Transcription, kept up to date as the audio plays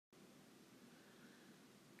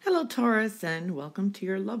Hello, Taurus, and welcome to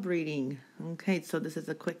your love reading. Okay, so this is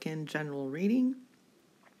a quick and general reading.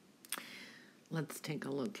 Let's take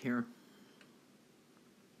a look here.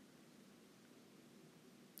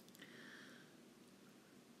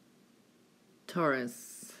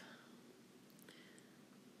 Taurus,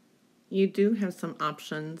 you do have some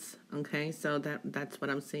options. Okay, so that's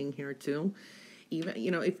what I'm seeing here too. Even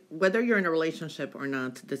if whether you're in a relationship or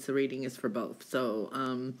not, this reading is for both. So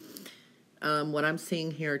what I'm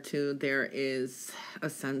seeing here too, there is a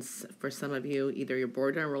sense for some of you, either you're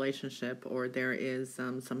bored in a relationship or there is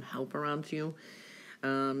some help around you.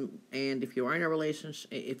 And if you are in a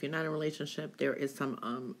relationship, if you're not in a relationship, there is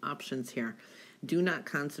some options here. Do not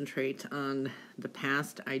concentrate on the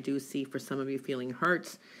past. I do see for some of you feeling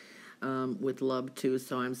hurt with love too.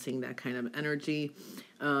 So I'm seeing that kind of energy.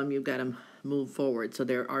 You've got to move forward. So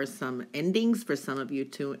there are some endings for some of you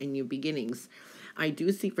too, and new beginnings. I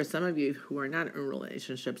do see for some of you who are not in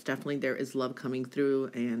relationships, definitely there is love coming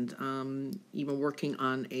through, and even working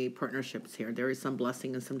on a partnerships here. There is some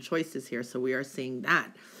blessing and some choices here. So we are seeing that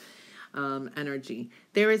energy.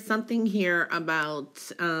 There is something here about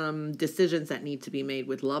decisions that need to be made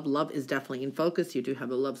with love. Love is definitely in focus. You do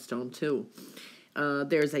have a love stone too.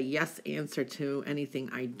 There's a yes answer to anything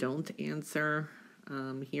I don't answer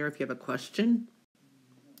here if you have a question.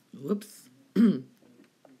 Whoops.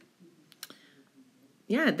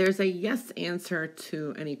 Yeah, there's a yes answer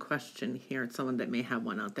to any question here. It's someone that may have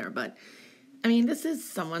one out there. But, I mean, this is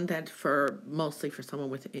someone that mostly for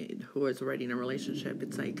someone who is already in a relationship,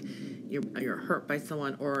 it's like you're hurt by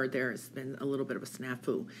someone or there's been a little bit of a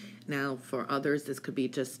snafu. Now, for others, this could be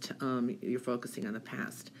just you're focusing on the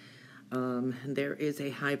past. There is a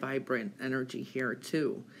high vibrant energy here,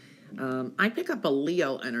 too. I pick up a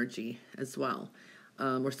Leo energy as well,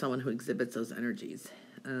 or someone who exhibits those energies.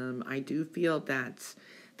 I do feel that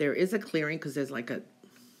there is a clearing because there's like a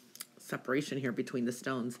separation here between the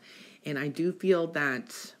stones. And I do feel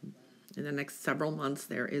that in the next several months,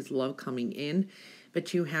 there is love coming in,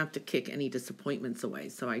 but you have to kick any disappointments away.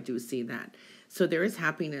 So I do see that. So there is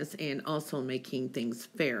happiness and also making things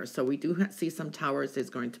fair. So we do see some towers.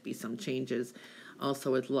 There's going to be some changes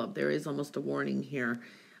also with love. There is almost a warning here.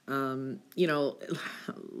 Life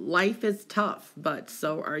is tough, but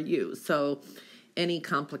so are you. So any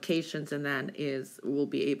complications in that will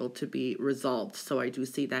be able to be resolved. So I do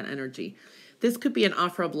see that energy. This could be an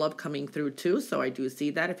offer of love coming through too. So I do see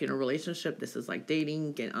that if you're in a relationship, this is like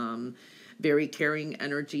dating, very caring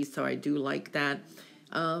energy. So I do like that.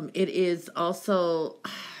 It is also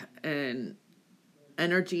an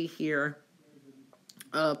energy here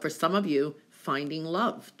for some of you finding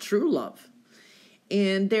love, true love.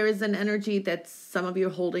 And there is an energy that some of you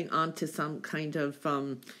are holding on to some kind of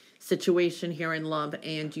situation here in love,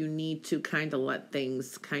 and you need to kind of let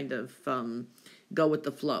things kind of go with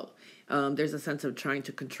the flow. There's a sense of trying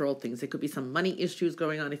to control things. It could be some money issues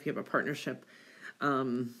going on if you have a partnership,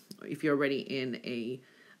 if you're already in a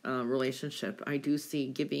relationship. I do see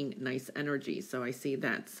giving nice energy, so I see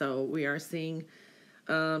that. So we are seeing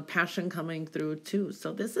passion coming through too.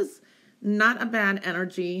 So this is not a bad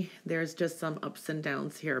energy. There's just some ups and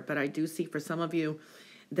downs here, but I do see for some of you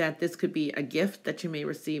that this could be a gift that you may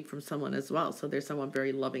receive from someone as well. So there's someone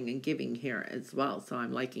very loving and giving here as well. So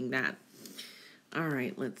I'm liking that. All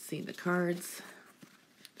right, let's see the cards.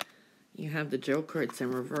 You have the Joker. It's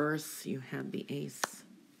in reverse. You have the Ace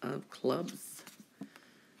of Clubs.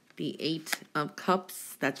 The Eight of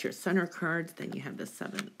Cups. That's your center card. Then you have the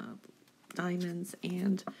Seven of Diamonds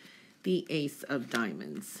and the Ace of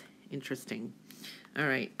Diamonds. Interesting. All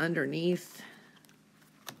right, underneath,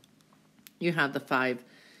 you have the Five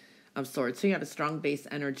of Swords. So you have a strong base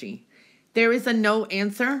energy. There is a no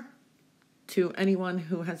answer to anyone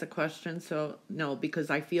who has a question. So no, because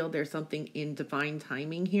I feel there's something in divine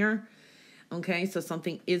timing here. Okay, so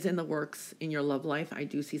something is in the works in your love life. I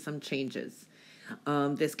do see some changes.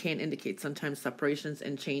 This can indicate sometimes separations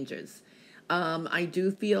and changes. I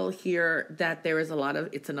do feel here that there is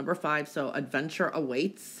it's a number 5, so adventure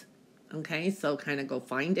awaits. Okay, so kind of go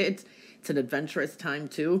find it. It's an adventurous time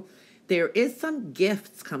too. There is some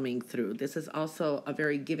gifts coming through. This is also a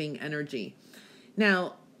very giving energy.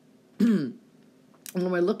 Now, when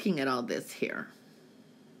we're looking at all this here,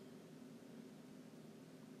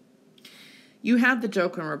 you have the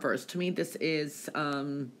Joker in reverse. To me, this is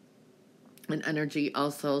an energy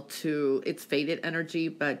also it's faded energy,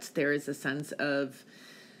 but there is a sense of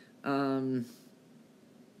a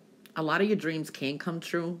lot of your dreams can come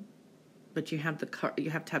true, but you have to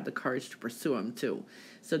have the courage to pursue them too.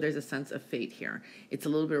 So there's a sense of fate here. It's a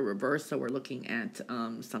little bit reverse, so we're looking at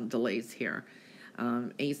some delays here.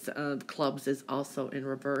 Ace of Clubs is also in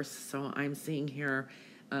reverse, so I'm seeing here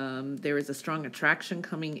There is a strong attraction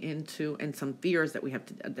coming into, and some fears that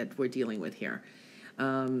that we're dealing with here.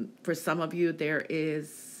 For some of you, there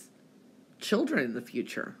is children in the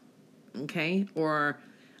future, okay? Or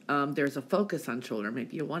there's a focus on children.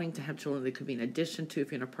 Maybe you're wanting to have children. They could be in addition to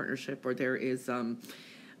if you're in a partnership, or there is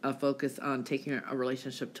a focus on taking a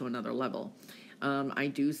relationship to another level. I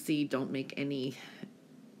do see, don't make any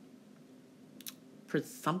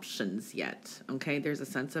presumptions yet, okay? There's a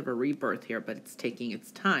sense of a rebirth here, but it's taking its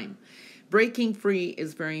time. Breaking free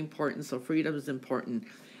is very important, so freedom is important.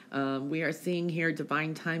 We are seeing here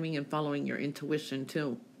divine timing and following your intuition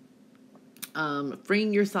too.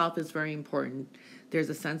 Freeing yourself is very important. There's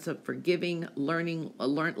a sense of forgiving, learning,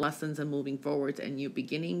 learned lessons and moving forward and new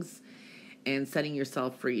beginnings, and setting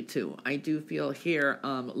yourself free too. I do feel here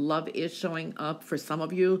love is showing up for some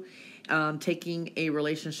of you, taking a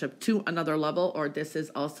relationship to another level, or this is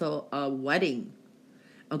also a wedding.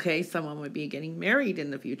 Okay, someone would be getting married in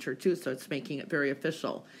the future too, so it's making it very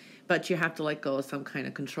official. But you have to let go of some kind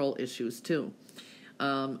of control issues too.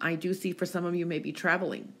 I do see for some of you maybe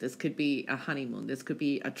traveling. This could be a honeymoon. This could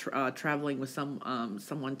be a traveling with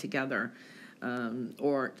someone together,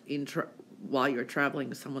 or while you're traveling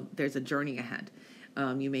with someone, there's a journey ahead.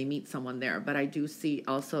 You may meet someone there, but I do see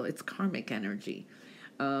also it's karmic energy.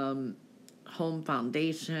 Home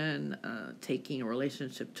foundation, taking a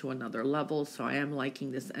relationship to another level. So I am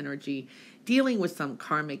liking this energy, dealing with some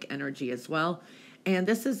karmic energy as well. And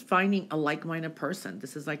this is finding a like-minded person.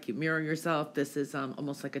 This is like you mirror yourself. This is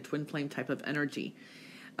almost like a twin flame type of energy.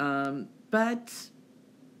 But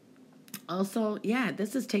also, yeah,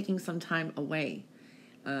 this is taking some time away.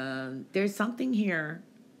 There's something here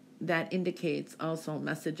that indicates also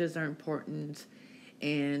messages are important,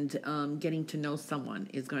 and getting to know someone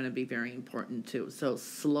is going to be very important too. So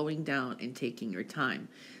slowing down and taking your time.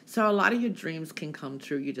 So a lot of your dreams can come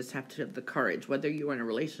true. You just have to have the courage, whether you're in a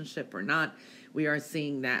relationship or not. We are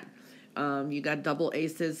seeing that. You got double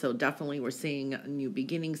aces, so definitely we're seeing new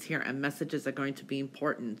beginnings here, and messages are going to be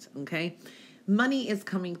important, okay? Money is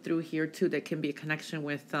coming through here too. There can be a connection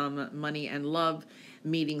with money and love.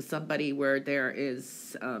 Meeting somebody where there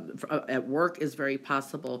is, at work is very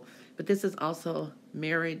possible. But this is also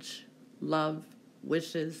marriage, love,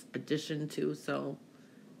 wishes, addition to, so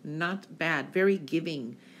not bad. Very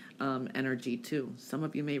giving energy too. Some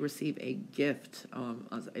of you may receive a gift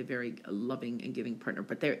as a very loving and giving partner,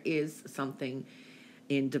 but there is something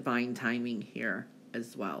in divine timing here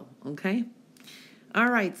as well, okay? All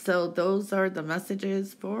right, so those are the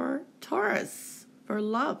messages for Taurus, for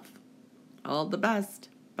love. All the best.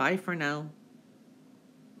 Bye for now.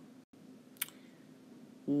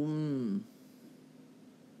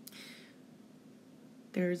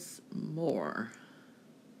 There's more.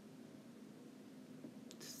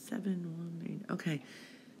 718. Okay.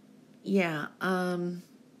 Yeah. I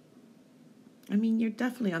mean, you're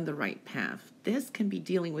definitely on the right path. This can be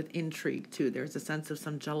dealing with intrigue too. There's a sense of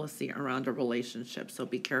some jealousy around a relationship, so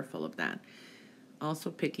be careful of that. Also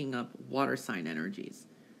picking up water sign energies.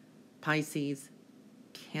 Pisces,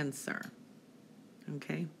 Cancer.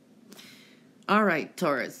 Okay. All right,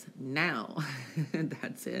 Taurus. Now,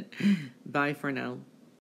 that's it. Bye for now.